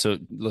 All right. So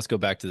let's go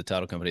back to the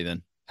title company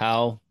then.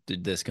 How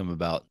did this come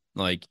about?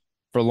 Like,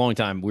 for a long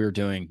time, we were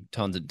doing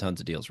tons and tons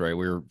of deals, right?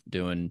 We were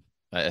doing,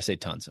 I say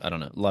tons, I don't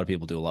know. A lot of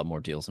people do a lot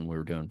more deals than we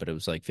were doing, but it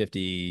was like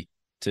 50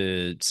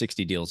 to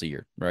 60 deals a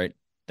year, right?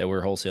 That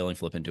we're wholesaling,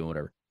 flipping, doing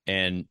whatever.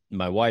 And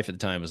my wife at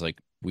the time was like,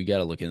 we got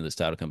to look into this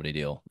title company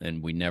deal.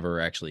 And we never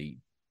actually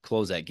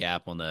closed that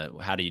gap on the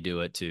how do you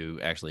do it to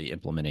actually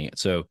implementing it.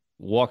 So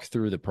walk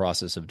through the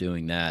process of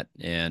doing that.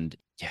 And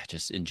yeah,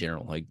 just in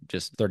general, like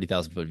just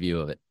 30,000 foot view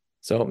of it.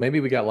 So maybe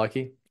we got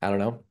lucky. I don't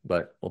know,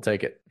 but we'll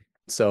take it.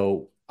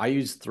 So I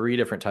used three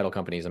different title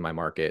companies in my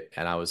market,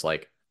 and I was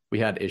like, we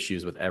had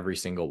issues with every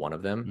single one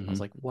of them. I was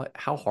like, what?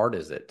 How hard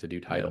is it to do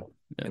Yeah. title?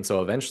 Yeah. And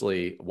so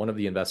eventually, one of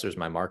the investors in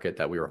my market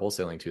that we were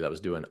wholesaling to that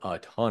was doing a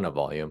ton of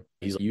volume,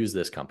 he's used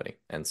this company.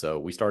 And so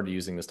we started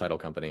using this title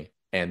company,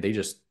 and they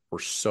just were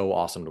so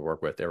awesome to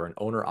work with. They were an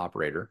owner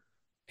operator,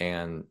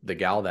 and the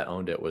gal that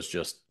owned it was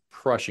just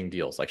crushing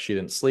deals. Like she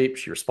didn't sleep.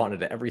 She responded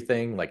to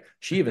everything. Like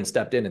she even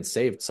stepped in and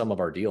saved some of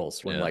our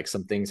deals when like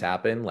some things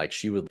happen. Like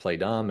she would play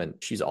dumb, and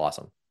she's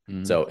awesome.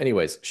 So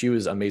anyways, she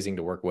was amazing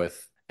to work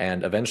with.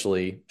 And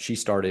eventually she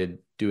started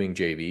doing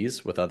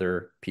JVs with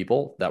other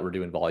people that were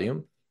doing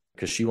volume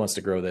because she wants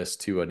to grow this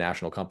to a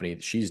national company.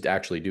 She's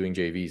actually doing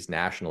JVs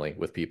nationally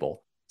with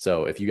people.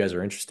 So if you guys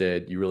are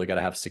interested, you really got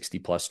to have 60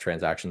 plus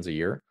transactions a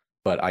year,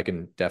 but I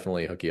can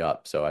definitely hook you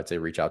up. So I'd say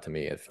reach out to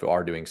me if you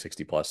are doing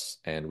 60 plus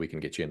and we can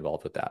get you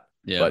involved with that.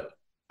 Yeah. But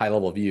high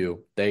level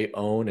view, they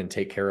own and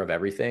take care of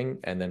everything.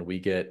 And then we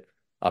get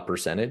a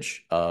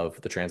percentage of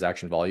the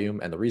transaction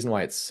volume. And the reason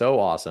why it's so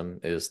awesome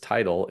is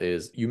title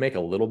is you make a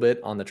little bit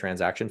on the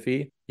transaction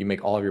fee. You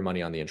make all of your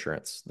money on the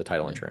insurance, the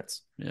title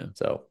insurance. Yeah.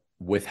 So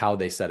with how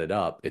they set it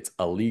up, it's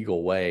a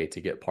legal way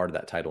to get part of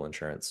that title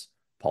insurance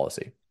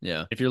policy.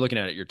 Yeah. If you're looking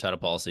at it, your title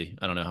policy,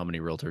 I don't know how many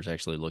realtors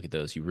actually look at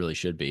those. You really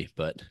should be,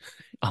 but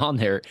on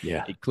there,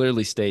 it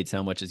clearly states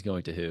how much is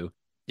going to who.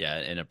 Yeah.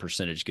 And a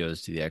percentage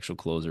goes to the actual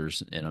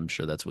closers. And I'm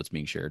sure that's what's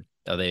being shared.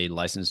 Are they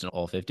licensed in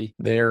all 50?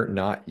 They're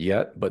not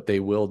yet, but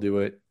they will do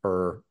it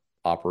per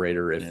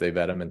operator. If they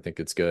vet them and think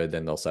it's good,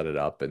 then they'll set it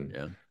up.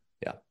 And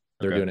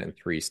they're doing it in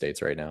 3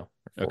 states right now.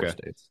 4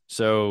 states.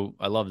 So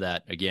I love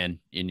that. Again,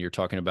 and you're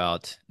talking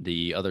about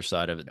the other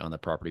side of it on the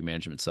property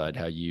management side,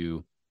 how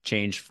you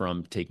changed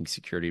from taking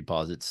security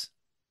deposits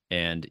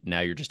and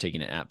now you're just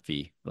taking an app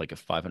fee, like a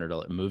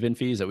 $500 move-in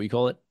fee. Is that what you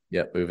call it?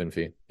 Yeah, move-in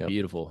fee. Yep.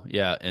 Beautiful.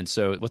 Yeah. And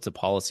so what's the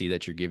policy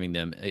that you're giving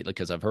them?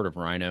 Because I've heard of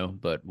Rhino,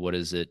 but what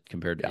is it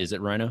compared to? Is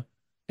it Rhino?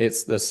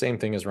 It's the same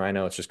thing as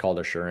Rhino. It's just called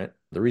Assurant.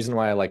 The reason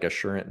why I like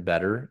Assurant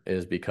better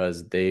is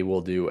because they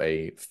will do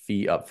a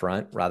fee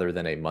upfront rather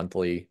than a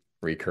monthly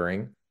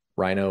recurring.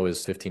 Rhino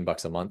is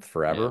 $15 a month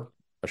forever. Yeah.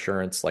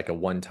 Assurance, like a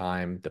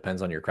one-time,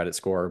 depends on your credit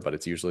score, but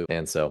it's usually,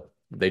 and so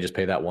they just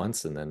pay that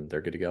once and then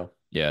they're good to go.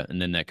 Yeah.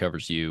 And then that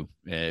covers you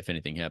if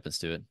anything happens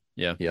to it.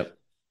 Yeah. Yep.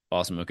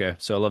 Awesome. Okay.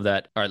 So I love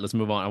that. All right, let's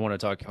move on. I want to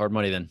talk hard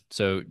money then.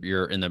 So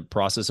you're in the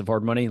process of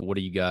hard money. What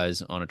are you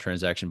guys on a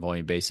transaction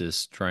volume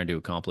basis trying to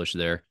accomplish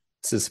there?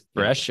 This is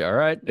fresh. All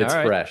right. It's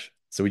fresh.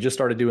 So we just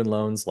started doing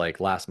loans like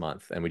last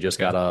month and we just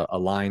got a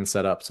line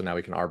set up. So now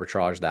we can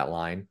arbitrage that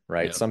line,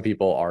 right? Yep. Some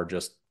people are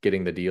just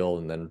getting the deal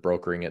and then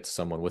brokering it to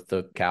someone with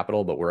the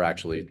capital, but we're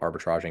actually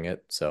arbitraging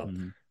it. So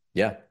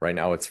yeah, right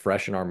now it's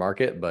fresh in our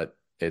market, but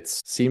it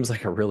seems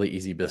like a really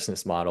easy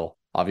business model.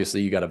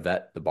 Obviously you got to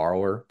vet the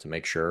borrower to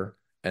make sure.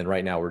 And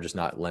right now we're just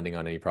not lending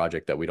on any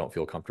project that we don't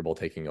feel comfortable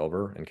taking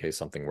over in case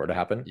something were to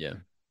happen. Yeah.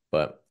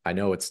 But I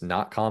know it's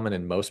not common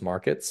in most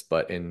markets,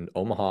 but in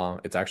Omaha,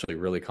 it's actually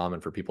really common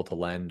for people to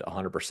lend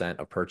 100%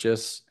 of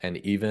purchase and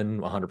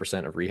even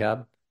 100% of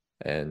rehab.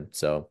 And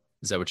so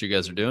is that what you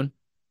guys are doing?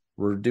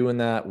 We're doing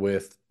that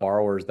with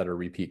borrowers that are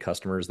repeat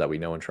customers that we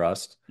know and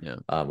trust.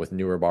 Yeah. With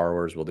newer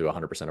borrowers, we'll do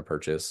 100% of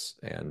purchase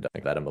and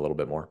vet them a little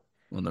bit more.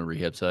 On the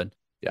rehab side?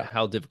 Yeah.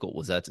 How difficult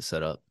was that to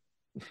set up?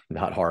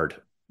 Not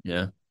hard.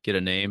 Yeah. Get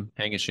a name,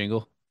 hang a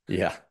shingle.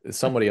 Yeah.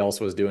 Somebody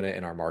else was doing it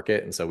in our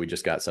market. And so we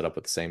just got set up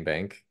with the same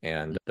bank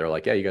and they're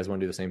like, yeah, you guys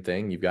want to do the same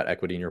thing? You've got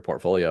equity in your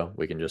portfolio.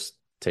 We can just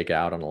take it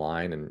out on the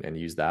line and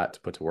use that to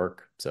put to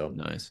work. So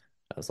nice.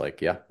 I was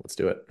like, yeah, let's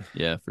do it.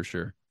 Yeah, for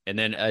sure. And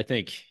then I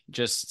think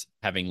just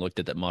having looked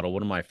at that model,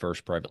 one of my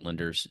first private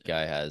lenders,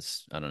 guy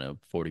has, I don't know,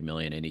 40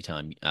 million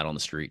anytime out on the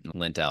street and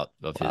lent out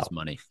of his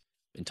money.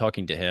 And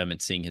talking to him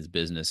and seeing his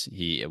business,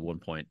 he at one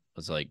point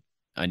was like,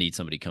 I need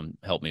somebody to come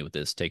help me with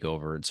this, take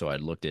over. And so I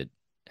looked at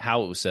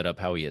how it was set up,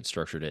 how he had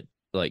structured it.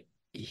 Like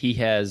he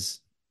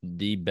has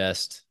the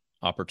best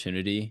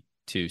opportunity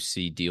to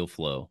see deal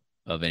flow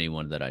of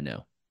anyone that I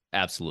know.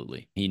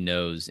 Absolutely. He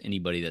knows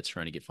anybody that's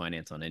trying to get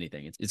finance on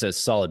anything. It's a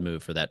solid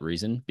move for that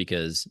reason,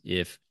 because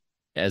if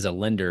as a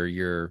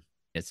lender,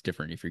 it's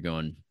different if you're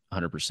going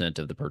 100%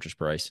 of the purchase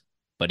price,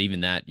 but even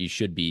that you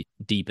should be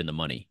deep in the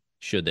money.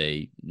 Should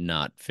they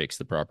not fix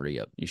the property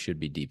up, you should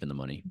be deep in the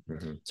money.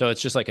 Mm-hmm. So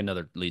it's just like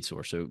another lead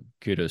source. So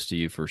kudos to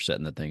you for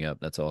setting that thing up.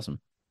 That's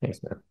awesome.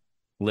 Thanks, man.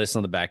 List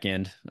on the back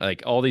end,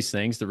 like all these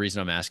things. The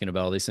reason I'm asking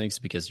about all these things is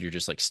because you're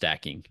just like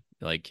stacking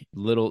like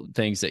little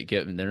things that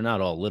they're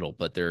not all little,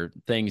 but they're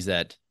things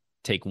that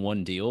take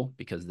one deal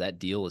because that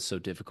deal is so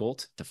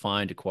difficult to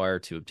find, acquire,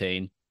 to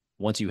obtain.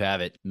 Once you have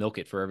it, milk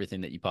it for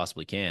everything that you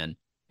possibly can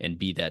and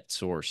be that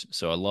source.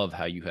 So I love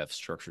how you have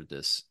structured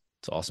this.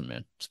 It's awesome,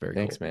 man. It's very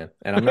Thanks, cool. man.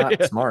 And I'm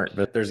not smart,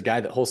 but there's a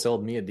guy that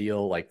wholesaled me a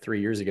deal like 3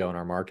 years ago in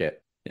our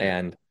market. Yeah.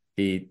 And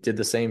he did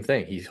the same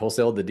thing. He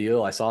wholesaled the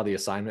deal. I saw the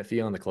assignment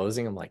fee on the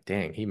closing. I'm like,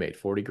 dang, he made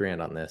 40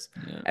 grand on this.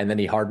 Yeah. And then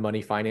he hard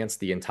money financed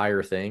the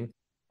entire thing.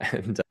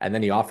 And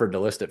then he offered to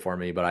list it for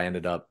me, but I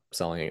ended up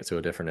selling it to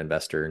a different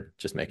investor,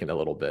 just making a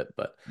little bit.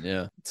 But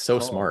Yeah. so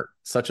smart,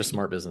 such a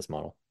smart business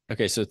model.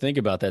 Okay, so think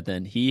about that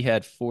then. He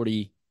had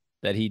 40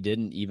 that he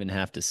didn't even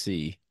have to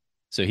see.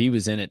 So he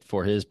was in it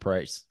for his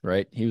price,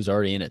 right? He was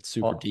already in it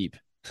super deep.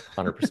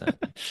 100%.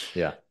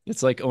 Yeah.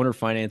 It's like owner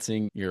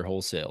financing your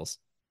wholesales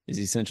is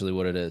essentially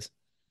what it is.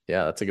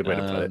 Yeah, that's a good way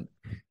to put it.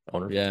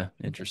 Owner. Yeah,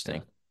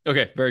 interesting. Yeah.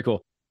 Okay, very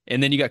cool.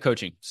 And then you got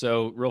coaching.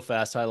 So real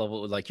fast, high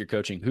level, like your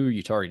coaching, who are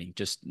you targeting?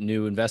 Just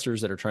new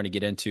investors that are trying to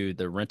get into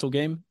the rental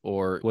game,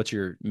 or what's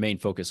your main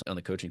focus on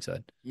the coaching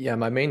side? Yeah,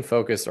 my main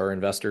focus are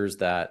investors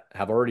that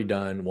have already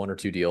done 1 or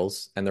 2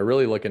 deals and they're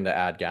really looking to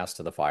add gas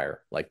to the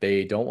fire. Like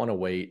they don't want to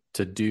wait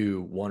to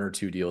do 1 or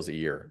 2 deals a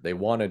year. They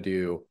want to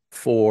do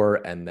 4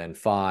 and then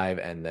 5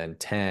 and then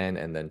 10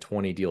 and then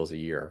 20 deals a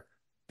year,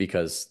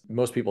 because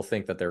most people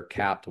think that they're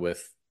capped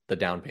with the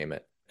down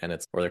payment.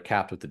 Or they're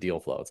capped with the deal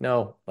flow.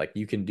 No, like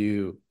you can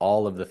do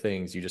all of the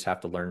things. You just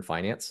have to learn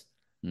finance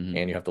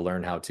and you have to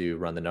learn how to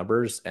run the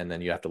numbers, and then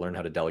you have to learn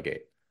how to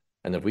delegate.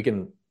 And if we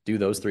can do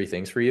those 3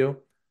 things for you,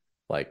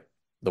 like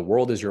the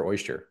world is your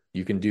oyster.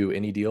 You can do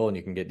any deal and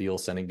you can get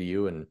deals sending to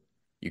you, and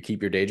you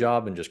keep your day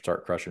job and just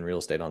start crushing real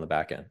estate on the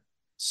back end.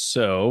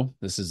 So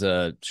this is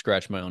a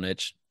scratch my own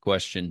itch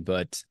question,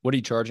 but what are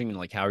you charging, and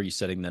like how are you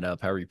setting that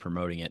up? How are you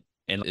promoting it?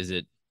 And is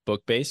it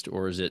book based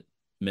or is it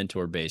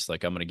mentor based?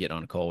 Like I'm going to get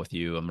on a call with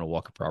you. I'm going to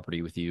walk a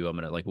property with you. I'm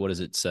going to like, what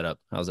is it set up?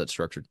 How's that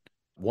structured?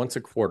 Once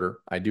a quarter,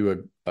 I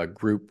do a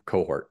group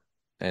cohort.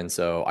 And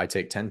so I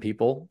take 10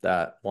 people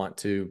that want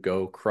to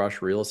go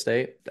crush real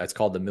estate. That's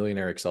called the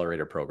Millionaire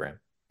Accelerator Program.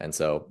 And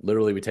so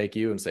literally we take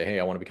you and say, hey,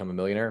 I want to become a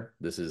millionaire.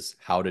 This is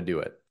how to do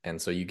it.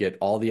 And so you get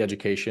all the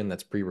education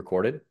that's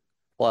pre-recorded.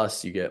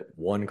 Plus you get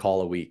 1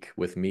 call a week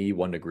with me,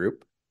 1 to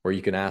group, where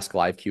you can ask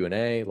live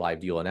Q&A, live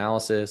deal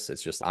analysis.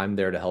 It's just, I'm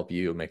there to help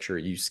you make sure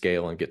you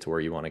scale and get to where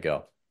you want to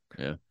go.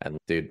 Yeah. And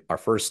dude, our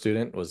first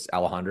student was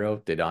Alejandro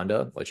de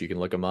Donda, which you can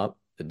look him up.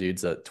 The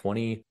dude's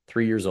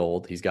 23 years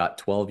old. He's got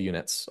 12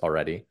 units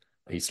already.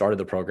 He started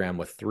the program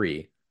with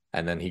 3,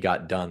 and then he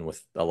got done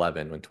with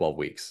 11 in 12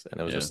 weeks.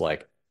 And it was just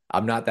like,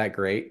 I'm not that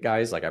great,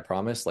 guys. Like I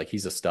promise, like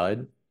he's a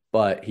stud,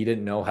 but he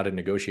didn't know how to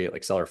negotiate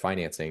like seller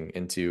financing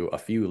into a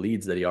few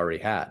leads that he already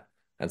had.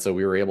 And so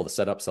we were able to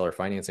set up seller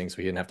financing so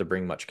he didn't have to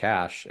bring much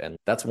cash. And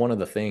that's one of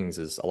the things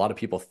is a lot of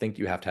people think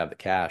you have to have the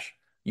cash.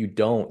 You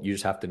don't. You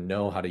just have to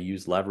know how to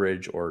use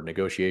leverage or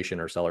negotiation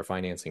or seller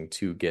financing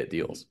to get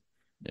deals.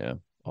 Yeah.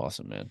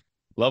 Awesome, man.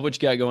 Love what you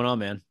got going on,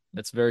 man.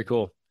 That's very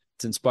cool.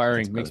 It's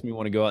inspiring. Thanks, makes me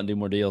want to go out and do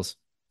more deals.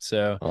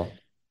 So I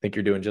think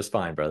you're doing just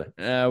fine, brother.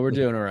 We're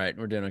doing all right.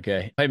 We're doing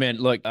okay. Hey, man,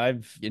 look,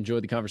 I've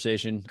enjoyed the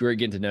conversation. Great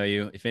getting to know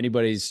you. If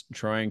anybody's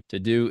trying to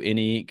do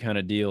any kind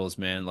of deals,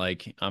 man,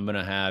 like I'm going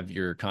to have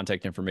your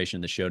contact information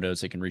in the show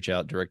notes. They can reach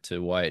out direct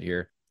to Wyatt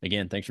here.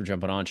 Again, thanks for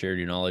jumping on, sharing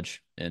your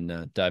knowledge,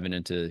 and diving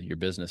into your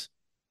business.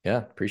 Yeah,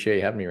 appreciate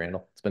you having me,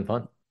 Randall. It's been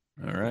fun.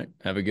 All right.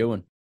 Have a good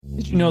one.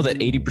 Did you know that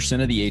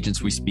 80% of the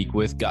agents we speak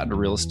with got into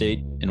real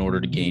estate in order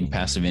to gain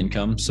passive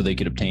income so they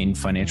could obtain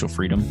financial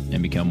freedom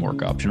and become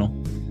work optional?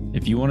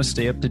 If you want to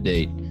stay up to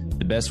date,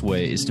 the best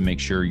way is to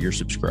make sure you're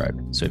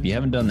subscribed. So if you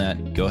haven't done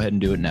that, go ahead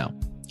and do it now.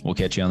 We'll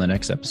catch you on the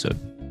next episode.